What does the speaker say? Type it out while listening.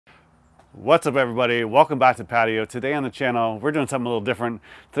What's up, everybody? Welcome back to Patio. Today on the channel we're doing something a little different.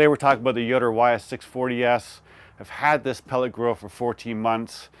 Today we're talking about the Yoder YS640s. I've had this pellet grill for 14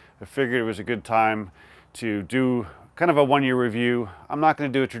 months. I figured it was a good time to do kind of a one-year review. I'm not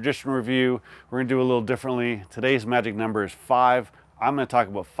going to do a traditional review. We're going to do a little differently. Today's magic number is 5. I'm going to talk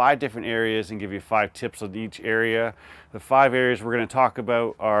about 5 different areas and give you 5 tips on each area. The 5 areas we're going to talk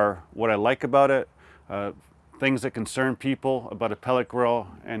about are what I like about it, things that concern people about a pellet grill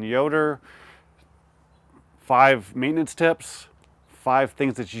and Yoder, 5 maintenance tips, 5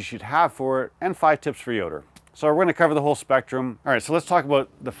 things that you should have for it, and 5 tips for Yoder. So we're going to cover the whole spectrum. All right, so let's talk about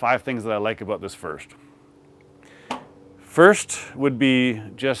the 5 things that I like about this first. First would be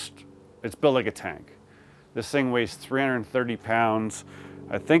just, it's built like a tank. This thing weighs 330 pounds.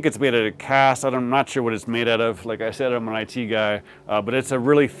 I think it's made out of cast. I'm not sure what it's made out of. Like I said, I'm an IT guy, but it's a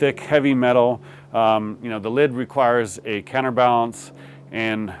really thick, heavy metal. You know, the lid requires a counterbalance,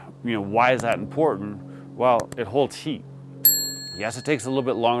 and you know, why is that important? Well, it holds heat. Yes, it takes a little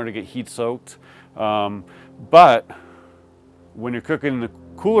bit longer to get heat soaked, but when you're cooking in the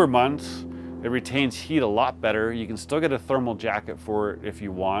cooler months, it retains heat a lot better. You can still get a thermal jacket for it if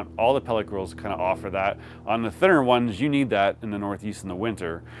you want. All the pellet grills kind of offer that. On the thinner ones, you need that in the Northeast in the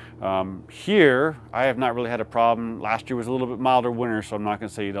winter. Here, I have not really had a problem. Last year was a little bit milder winter, so I'm not gonna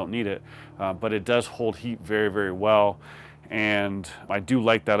say you don't need it, but it does hold heat very, very well. And I do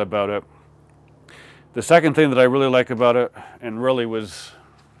like that about it. The second thing that I really like about it, and really was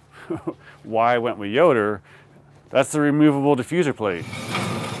why I went with Yoder, that's the removable diffuser plate.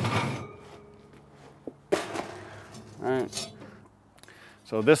 Alright,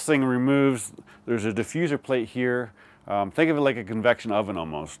 so this thing removes, there's a diffuser plate here. Think of it like a convection oven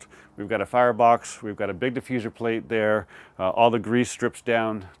almost. We've got a firebox, we've got a big diffuser plate there, all the grease strips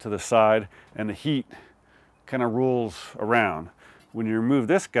down to the side, and the heat kind of rolls around. When you remove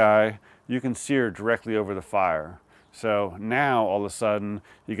this guy, you can sear directly over the fire. So now all of a sudden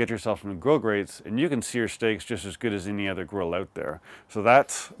you get yourself some grill grates and you can sear steaks just as good as any other grill out there. So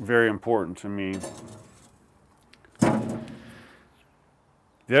that's very important to me.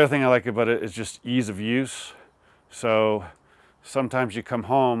 The other thing I like about it is just ease of use. So sometimes you come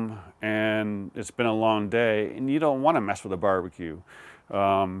home and it's been a long day and you don't want to mess with a barbecue.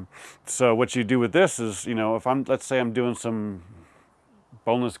 So what you do with this is, you know, if let's say I'm doing some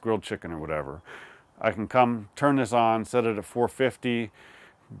boneless grilled chicken or whatever, I can come, turn this on, set it at 450,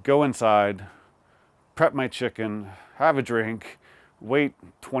 go inside, prep my chicken, have a drink, wait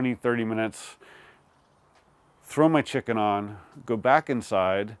 20, 30 minutes, throw my chicken on, go back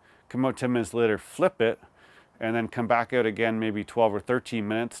inside, come out 10 minutes later, flip it, and then come back out again maybe 12 or 13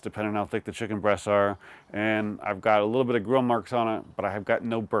 minutes, depending on how thick the chicken breasts are. And I've got a little bit of grill marks on it, but I have got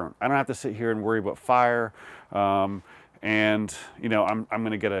no burnt. I don't have to sit here and worry about fire. And you know, I'm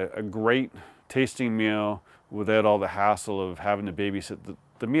gonna get a great tasting meal without all the hassle of having to babysit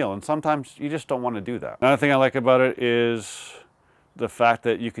the meal. And sometimes you just don't want to do that. Another thing I like about it is the fact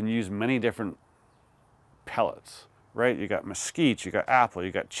that you can use many different pellets, right? You got mesquite, you got apple,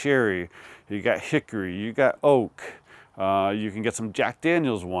 you got cherry, you got hickory, you got oak. You can get some Jack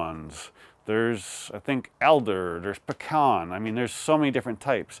Daniels ones. There's, I think, elder, there's pecan. I mean, there's so many different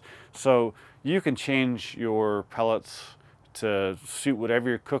types. So you can change your pellets to suit whatever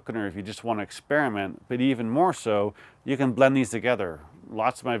you're cooking, or if you just want to experiment, but even more so, you can blend these together.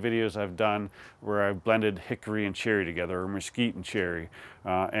 Lots of my videos I've done where I've blended hickory and cherry together, or mesquite and cherry,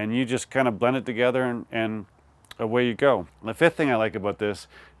 and you just kind of blend it together and away you go. The fifth thing I like about this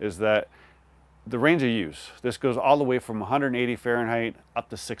is that the range of use. This goes all the way from 180 Fahrenheit up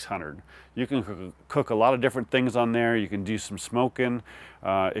to 600. You can cook a lot of different things on there. You can do some smoking.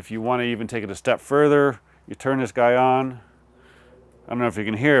 If you want to even take it a step further, you turn this guy on. I don't know if you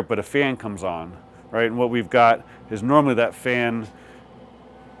can hear it, but a fan comes on, right? And what we've got is normally that fan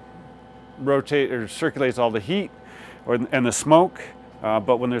rotates or circulates all the heat and the smoke,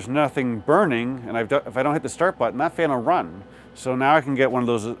 but when there's nothing burning, and if I don't hit the start button, that fan will run. So now I can get one of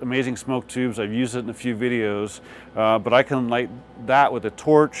those amazing smoke tubes. I've used it in a few videos, but I can light that with a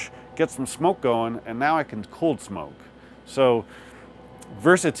torch, get some smoke going, and now I can cold smoke. So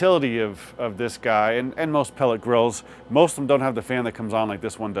versatility of this guy, and most pellet grills, most of them don't have the fan that comes on like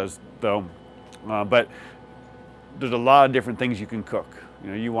this one does though, but there's a lot of different things you can cook.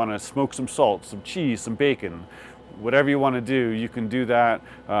 You know, you want to smoke some salt, some cheese, some bacon, whatever you want to do, you can do that,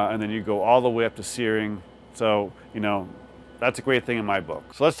 and then you go all the way up to searing. So, you know, that's a great thing in my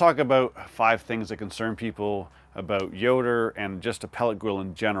book. So let's talk about 5 things that concern people about Yoder and just a pellet grill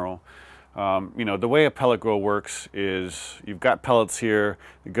in general. You know, the way a pellet grill works is you've got pellets here,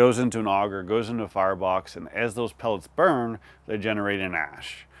 it goes into an auger, goes into a firebox, and as those pellets burn, they generate an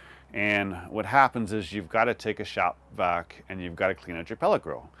ash. And what happens is you've got to take a shop vac and you've got to clean out your pellet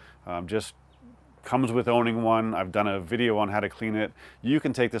grill. Just comes with owning one. I've done a video on how to clean it. You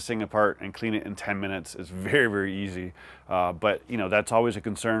can take this thing apart and clean it in 10 minutes. It's very, very easy. But you know, that's always a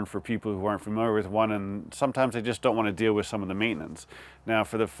concern for people who aren't familiar with one, and sometimes they just don't want to deal with some of the maintenance. Now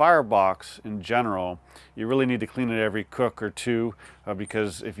for the firebox in general, you really need to clean it every cook or two,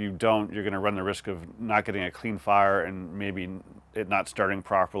 because if you don't, you're going to run the risk of not getting a clean fire and maybe it not starting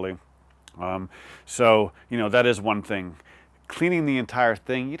properly. So, you know, that is one thing. Cleaning the entire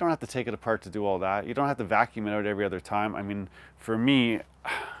thing, you don't have to take it apart to do all that. You don't have to vacuum it out every other time. I mean, for me,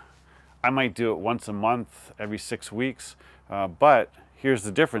 I might do it once a month, every 6 weeks, but here's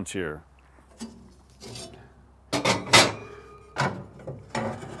the difference here.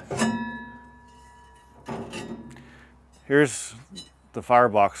 Here's the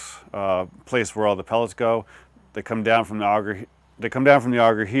firebox place where all the pellets go. They come down from the auger. They come down from the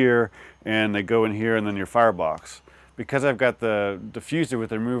auger here, and they go in here, and then your firebox. Because I've got the diffuser with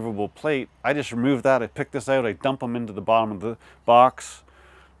the removable plate, I just remove that, I pick this out, I dump them into the bottom of the box.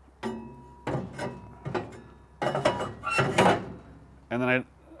 And then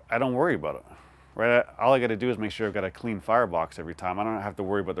I don't worry about it, right? All I got to do is make sure I've got a clean firebox every time. I don't have to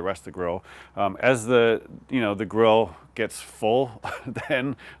worry about the rest of the grill. As the grill gets full,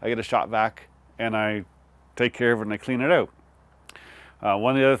 then I get a shop vac and I take care of it and I clean it out.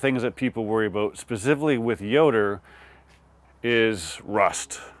 One of the other things that people worry about, specifically with Yoder, is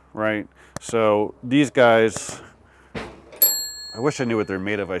rust, right? So these guys, I wish I knew what they're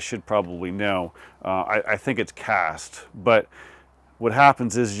made of. I should probably know. I think it's cast, but what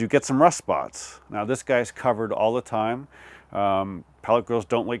happens is you get some rust spots. Now this guy's covered all the time. Pellet grills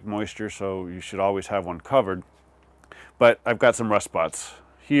don't like moisture, so you should always have one covered. But I've got some rust spots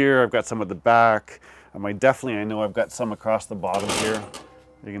here. I've got some at the back. I know I've got some across the bottom here.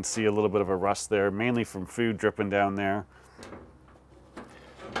 You can see a little bit of a rust there, mainly from food dripping down there.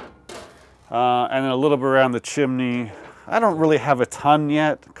 And then a little bit around the chimney. I don't really have a ton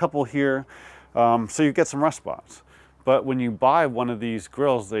yet, a couple here. So you get some rust spots. But when you buy one of these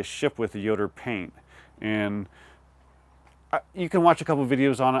grills, they ship with the Yoder paint. And you can watch a couple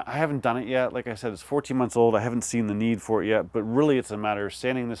videos on it. I haven't done it yet. Like I said, it's 14 months old. I haven't seen the need for it yet, but really it's a matter of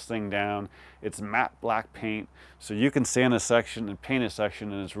sanding this thing down. It's matte black paint, so you can sand a section and paint a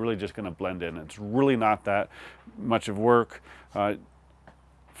section and it's really just gonna blend in. It's really not that much of work.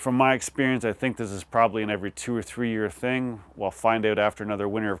 From my experience, I think this is probably an every 2 or 3 year thing. We'll find out after another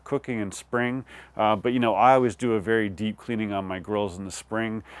winter of cooking in spring. But you know, I always do a very deep cleaning on my grills in the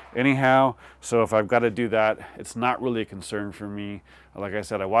spring anyhow. So if I've got to do that, it's not really a concern for me. Like I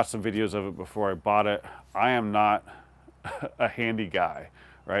said, I watched some videos of it before I bought it. I am not a handy guy,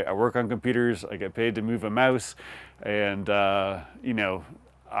 right? I work on computers, I get paid to move a mouse, and you know,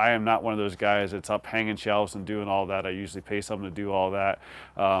 I am not one of those guys that's up hanging shelves and doing all that. I usually pay someone to do all that.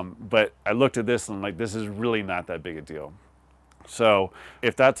 But I looked at this and I'm like, this is really not that big a deal. So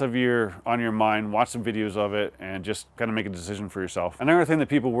if that's on your mind, watch some videos of it and just kind of make a decision for yourself. Another thing that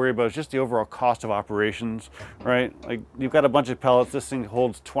people worry about is just the overall cost of operations, right? Like you've got a bunch of pellets. This thing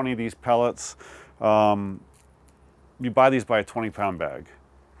holds 20 of these pellets. You buy these by a 20-pound bag.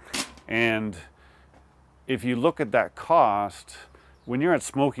 And if you look at that cost, when you're at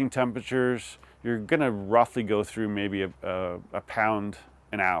smoking temperatures, you're gonna roughly go through maybe a pound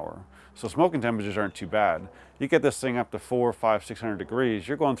an hour. So smoking temperatures aren't too bad. You get this thing up to 400, 500, 600 degrees,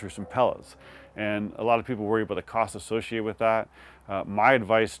 you're going through some pellets. And a lot of people worry about the cost associated with that. My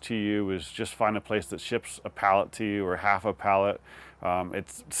advice to you is just find a place that ships a pallet to you or half a pallet.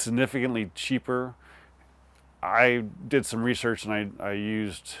 It's significantly cheaper. I did some research and I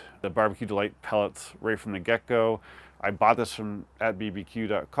used the Barbecue Delight pellets right from the get-go. I bought this from at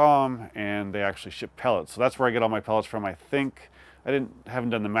bbq.com and they actually ship pellets. So that's where I get all my pellets from. I think,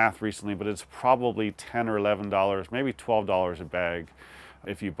 haven't done the math recently, but it's probably $10 or $11, maybe $12 a bag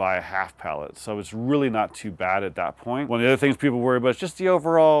if you buy a half pallet. So it's really not too bad at that point. One of the other things people worry about is just the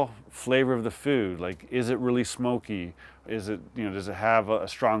overall flavor of the food. Like, is it really smoky? Is it, you know, does it have a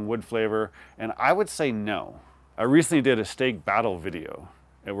strong wood flavor? And I would say no. I recently did a steak battle video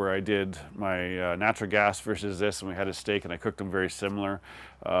where I did my natural gas versus this, and we had a steak and I cooked them very similar.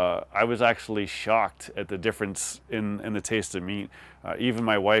 I was actually shocked at the difference in the taste of meat. Even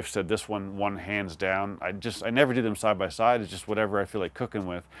my wife said this one won hands down. I never do them side by side. It's just whatever I feel like cooking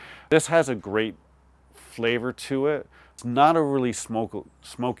with. This has a great flavor to it. It's not overly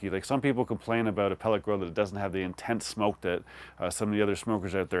smoky. Like some people complain about a pellet grill that it doesn't have the intense smoke that some of the other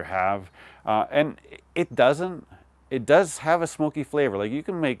smokers out there have. And it doesn't. It does have a smoky flavor. Like you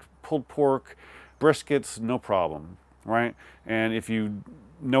can make pulled pork, briskets, no problem. right? And if you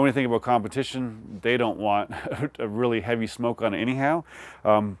know anything about competition, they don't want a really heavy smoke on it anyhow.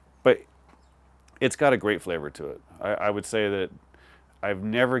 But it's got a great flavor to it. I would say that I've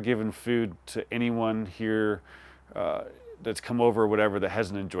never given food to anyone here that's come over or whatever that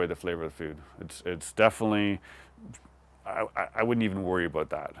hasn't enjoyed the flavor of the food. It's definitely, I wouldn't even worry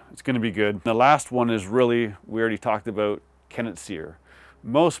about that. It's going to be good. The last one is really, we already talked about, can it sear?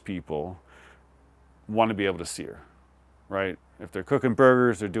 Most people want to be able to sear, right? If they're cooking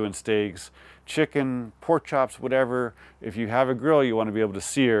burgers, they're doing steaks, chicken, pork chops, whatever. If you have a grill, you want to be able to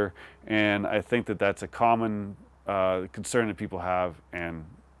sear, and I think that that's a common concern that people have, and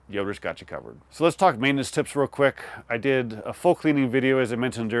Yoder's got you covered. So let's talk maintenance tips real quick. I did a full cleaning video, as I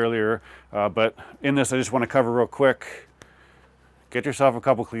mentioned earlier, but in this I just want to cover real quick. Get yourself a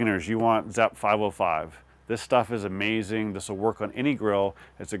couple cleaners. You want ZEP 505. This stuff is amazing. This will work on any grill.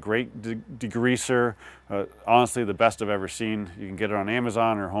 It's a great degreaser. Honestly, the best I've ever seen. You can get it on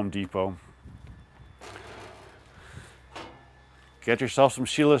Amazon or Home Depot. Get yourself some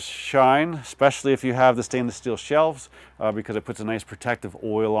Sheila Shine, especially if you have the stainless steel shelves, because it puts a nice protective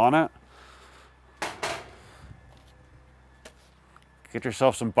oil on it. Get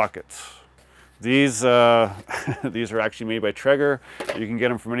yourself some buckets. These these are actually made by Traeger. You can get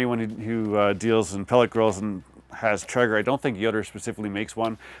them from anyone who deals in pellet grills and has Traeger. I don't think Yoder specifically makes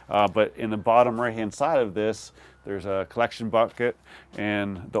one, but in the bottom right-hand side of this, there's a collection bucket,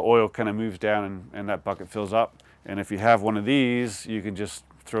 and the oil kind of moves down and that bucket fills up. And if you have one of these, you can just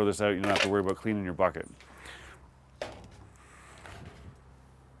throw this out. You don't have to worry about cleaning your bucket.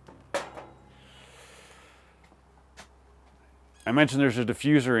 I mentioned there's a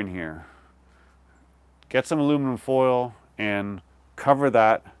diffuser in here. Get some aluminum foil and cover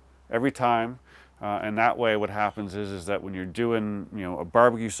that every time. And that way what happens is that when you're doing, you know, a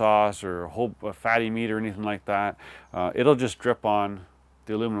barbecue sauce or a fatty meat or anything like that, it'll just drip on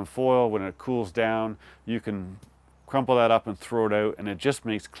the aluminum foil. When it cools down, you can crumple that up and throw it out, and it just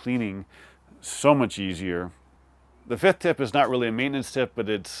makes cleaning so much easier. The fifth tip is not really a maintenance tip, but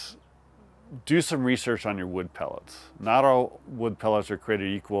it's do some research on your wood pellets. Not all wood pellets are created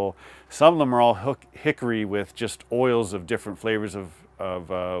equal. Some of them are all hickory with just oils of different flavors of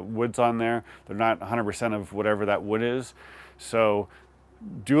woods on there. They're not 100% of whatever that wood is. So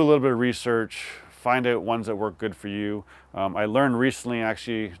do a little bit of research, find out ones that work good for you. I learned recently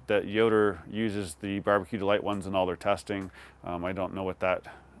actually that Yoder uses the Barbecue Delight ones in all their testing. I don't know if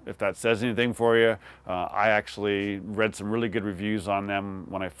that says anything for you. I actually read some really good reviews on them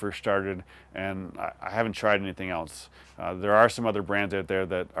when I first started, and I haven't tried anything else. There are some other brands out there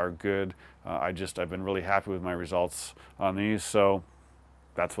that are good. I've been really happy with my results on these, so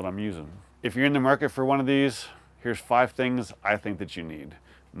that's what I'm using. If you're in the market for one of these, here's 5 things I think that you need.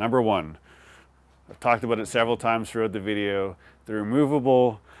 Number 1, I've talked about it several times throughout the video, the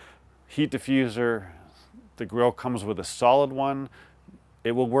removable heat diffuser. The grill comes with a solid one.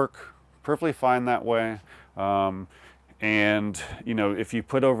 It will work perfectly fine that way. And you know, if you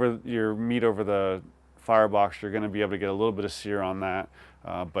put your meat over the firebox, you're going to be able to get a little bit of sear on that.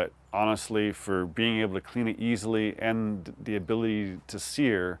 But honestly, for being able to clean it easily and the ability to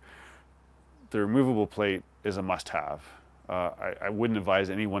sear, the removable plate is a must-have. I wouldn't advise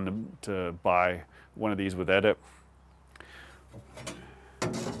anyone to buy one of these without it.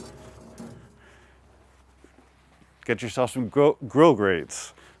 Get yourself some grill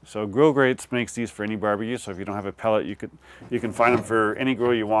grates. So grill grates makes these for any barbecue. So if you don't have a pellet, you can find them for any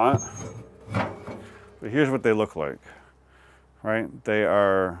grill you want. But here's what they look like, right? They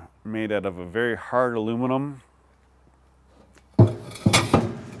are made out of a very hard aluminum.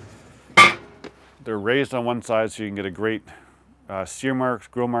 They're raised on one side so you can get a great sear marks,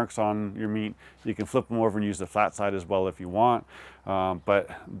 grill marks on your meat. You can flip them over and use the flat side as well if you want. But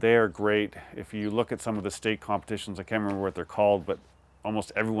they're great. If you look at some of the steak competitions, I can't remember what they're called, but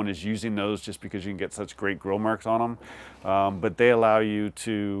almost everyone is using those just because you can get such great grill marks on them. But they allow you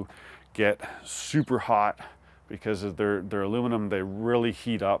to get super hot because of their aluminum. They really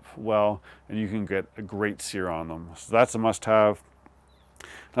heat up well, and you can get a great sear on them. So that's a must-have.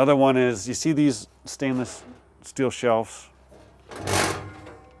 Another one is, you see these stainless steel shelves?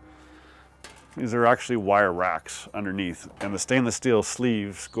 These are actually wire racks underneath, and the stainless steel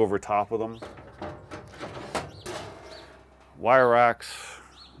sleeves go over top of them. Wire racks,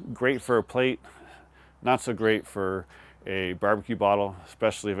 great for a plate, not so great for a barbecue bottle,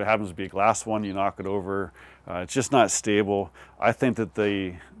 especially if it happens to be a glass one. You knock it over, it's just not stable. I think that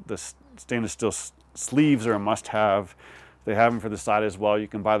the stainless steel sleeves are a must-have. They have them for the side as well. You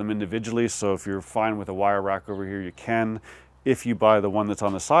can buy them individually, so if you're fine with a wire rack over here, you can. If you buy the one that's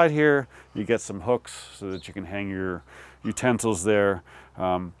on the side here, you get some hooks so that you can hang your utensils there.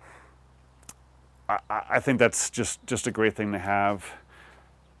 I think that's just a great thing to have.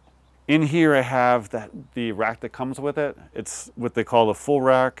 In here I have the rack that comes with it. It's what they call the full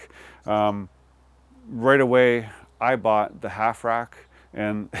rack. Right away I bought the half rack,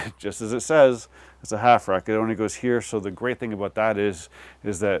 and just as it says, it's a half rack. It only goes here. So the great thing about that is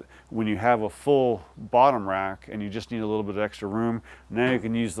that when you have a full bottom rack and you just need a little bit of extra room, now you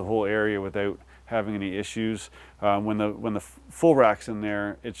can use the whole area without having any issues. When the full rack's in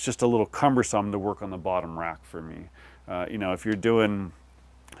there, it's just a little cumbersome to work on the bottom rack for me. You know, if you're doing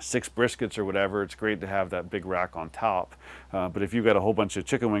 6 briskets or whatever, it's great to have that big rack on top. But if you've got a whole bunch of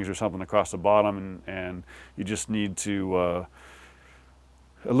chicken wings or something across the bottom and you just need to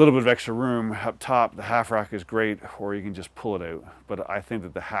a little bit of extra room up top, the half rack is great, or you can just pull it out. But I think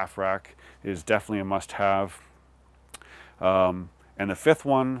that the half rack is definitely a must-have. And the 5th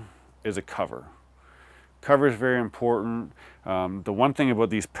one is a cover. Cover is very important. The one thing about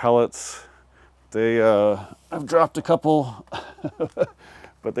these pellets, I've dropped a couple,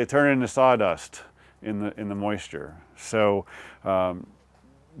 but they turn into sawdust in the moisture. So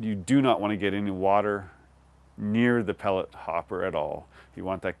you do not want to get any water near the pellet hopper at all. You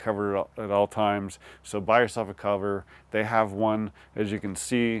want that covered at all times. So buy yourself a cover. They have one, as you can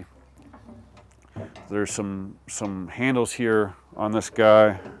see, there's some handles here on this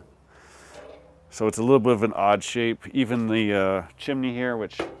guy. So it's a little bit of an odd shape. Even the chimney here,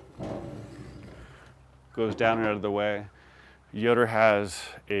 which goes down and out of the way, Yoder has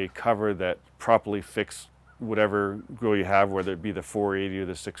a cover that properly fits whatever grill you have, whether it be the 480 or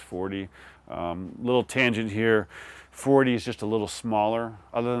the 640. Little tangent here, 480 is just a little smaller.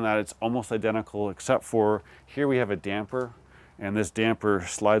 Other than that, it's almost identical, except for here we have a damper, and this damper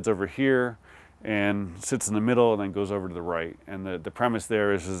slides over here and sits in the middle and then goes over to the right. And the premise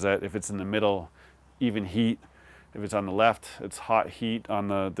there is that if it's in the middle, even heat. If it's on the left, it's hot heat on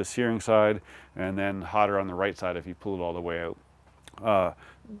the searing side, and then hotter on the right side if you pull it all the way out.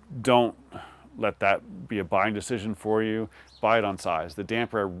 Don't let that be a buying decision for you. Buy it on size. The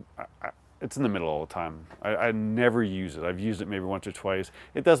damper, it's in the middle all the time. I never use it. I've used it maybe once or twice.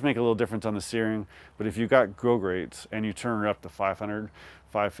 It does make a little difference on the searing, but if you've got grill grates and you turn it up to 500,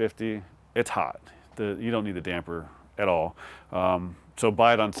 550, it's hot. You don't need the damper at all. So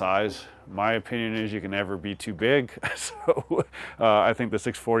buy it on size. My opinion is you can never be too big. So I think the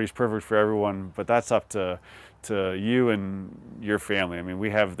 640 is perfect for everyone, but that's up to you and your family. I mean,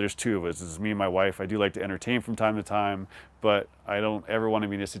 there's 2 of us. This is me and my wife. I do like to entertain from time to time, but I don't ever want to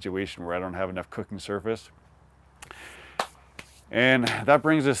be in a situation where I don't have enough cooking surface. And that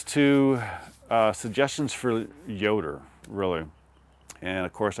brings us to suggestions for Yoder, really. And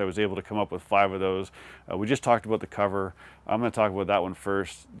of course I was able to come up with 5 of those. We just talked about the cover. I'm going to talk about that one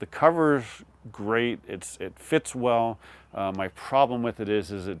first. The cover's great. It fits well. My problem with it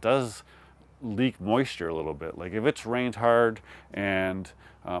is it does leak moisture a little bit. Like if it's rained hard and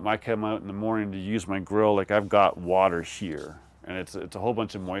I come out in the morning to use my grill, like I've got water here and it's a whole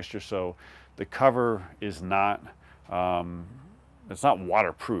bunch of moisture. So the cover is not it's not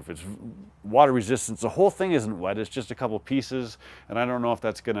waterproof. It's water resistant. The whole thing isn't wet. It's just a couple pieces, and I don't know if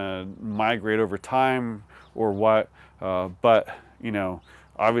that's going to migrate over time or what. But you know,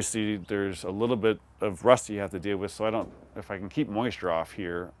 obviously there's a little bit of rust you have to deal with. So if I can keep moisture off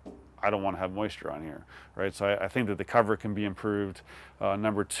here, I don't want to have moisture on here, right? So I think that the cover can be improved.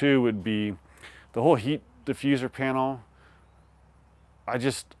 Number 2 would be the whole heat diffuser panel. I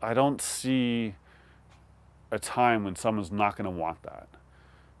don't see a time when someone's not going to want that.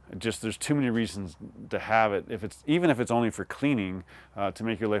 There's too many reasons to have it. Even if it's only for cleaning, to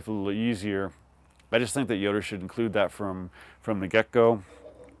make your life a little easier. I just think that Yoder should include that from the get-go.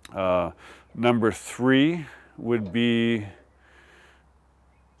 Number 3 would be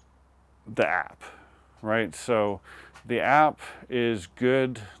the app, right? So the app is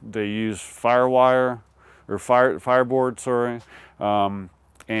good. They use Fireboard, sorry,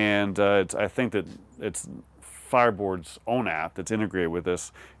 and I think that it's Fireboard's own app that's integrated with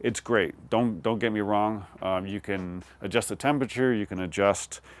this. It's great. Don't get me wrong. You can adjust the temperature. You can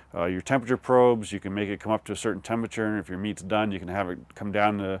adjust your temperature probes. You can make it come up to a certain temperature, and if your meat's done, you can have it come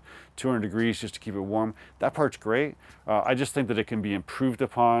down to 200 degrees just to keep it warm. That part's great. I just think that it can be improved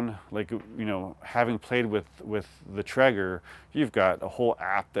upon. Like, you know, having played with the Traeger, you've got a whole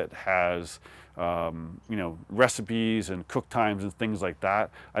app that has you know, recipes and cook times and things like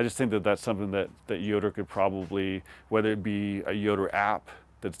that. I just think that that's something that Yoder could probably, whether it be a Yoder app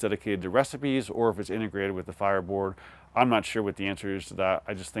that's dedicated to recipes or if it's integrated with the fireboard. I'm not sure what the answer is to that.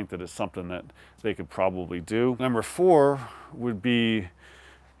 I just think that it's something that they could probably do. Number 4 would be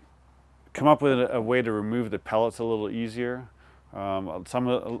come up with a way to remove the pellets a little easier. A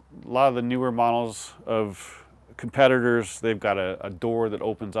lot of the newer models of competitors, they've got a door that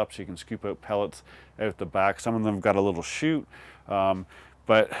opens up so you can scoop out pellets out the back. Some of them have got a little chute,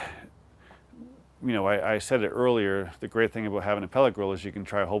 but you know, I said it earlier, the great thing about having a pellet grill is you can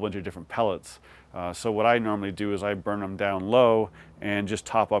try a whole bunch of different pellets. So what I normally do is I burn them down low and just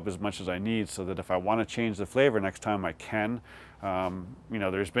top up as much as I need so that if I want to change the flavor next time I can. You know,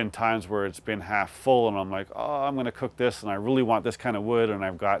 there's been times where it's been half full and I'm like, oh, I'm going to cook this and I really want this kind of wood and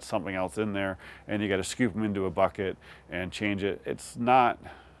I've got something else in there, and you got to scoop them into a bucket and change it. It's not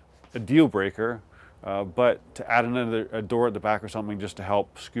a deal breaker, but to add a door at the back or something just to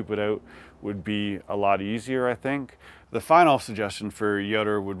help scoop it out would be a lot easier, I think. The final suggestion for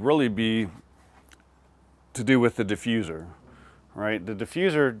Yoder would really be to do with the diffuser, right? The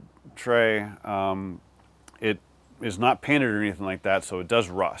diffuser tray, it is not painted or anything like that, so it does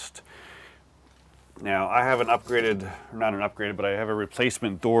rust. Now, I have an upgraded, not an upgraded, but I have a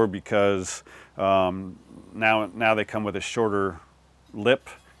replacement door because now they come with a shorter lip.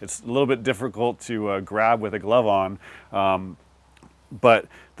 It's a little bit difficult to grab with a glove on, but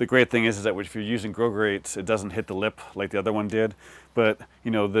the great thing is that if you're using grill grates, it doesn't hit the lip like the other one did. But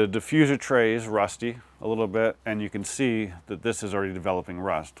you know, the diffuser tray is rusty a little bit, and you can see that this is already developing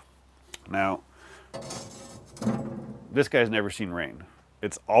rust. Now, this guy's never seen rain.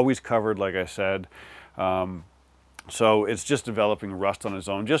 It's always covered, like I said. So it's just developing rust on its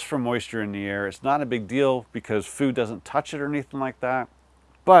own, just from moisture in the air. It's not a big deal because food doesn't touch it or anything like that.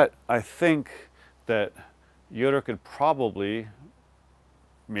 But I think that Yoder could probably,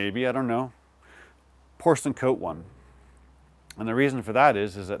 maybe, I don't know, porcelain coat one. And the reason for that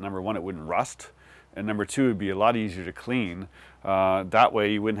is that number 1, it wouldn't rust. And number 2, it'd be a lot easier to clean. That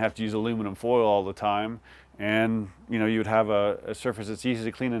way you wouldn't have to use aluminum foil all the time. And you know, you would have a surface that's easy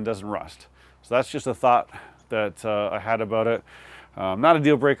to clean and doesn't rust. So that's just a thought that I had about it. Not a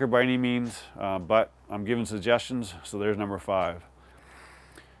deal breaker by any means, but I'm giving suggestions. So there's number 5.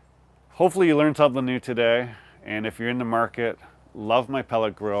 Hopefully you learned something new today, and if you're in the market, love my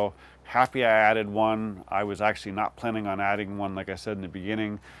pellet grill. Happy I added one. I was actually not planning on adding one, like I said in the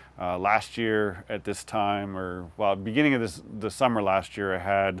beginning. Last year at this time, or well, beginning of the summer last year, I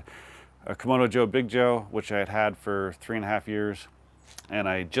had a Komodo Joe Big Joe, which I had had for 3.5 years, and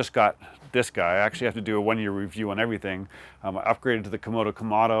I just got this guy. I actually have to do a 1-year review on everything. I upgraded to the Komodo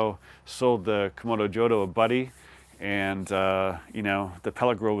Kamado, sold the Komodo Joe to a buddy, and you know, the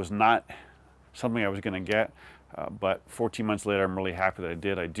pellet grill was not something I was going to get, but 14 months later I'm really happy that I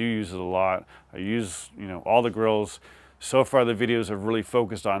did. I do use it a lot. I use, you know, all the grills. So far the videos have really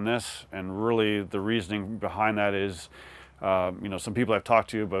focused on this, and really the reasoning behind that is, you know, some people I've talked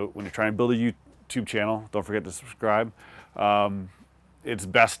to about when you're trying to build a YouTube channel, don't forget to subscribe. It's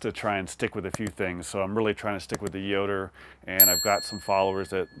best to try and stick with a few things. So I'm really trying to stick with the Yoder, and I've got some followers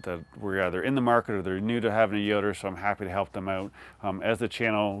that were either in the market or they're new to having a Yoder, so I'm happy to help them out. As the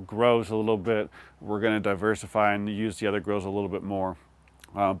channel grows a little bit, we're going to diversify and use the other grills a little bit more.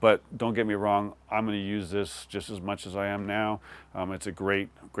 But don't get me wrong, I'm going to use this just as much as I am now. It's a great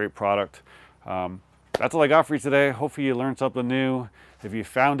product. That's all I got for you today. Hopefully you learned something new. If you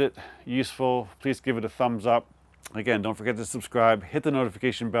found it useful, please give it a thumbs up. Again, don't forget to subscribe, hit the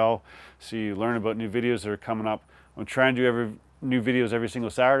notification bell so you learn about new videos that are coming up. I'm trying to do new videos every single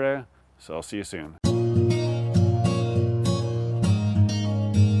Saturday, so I'll see you soon.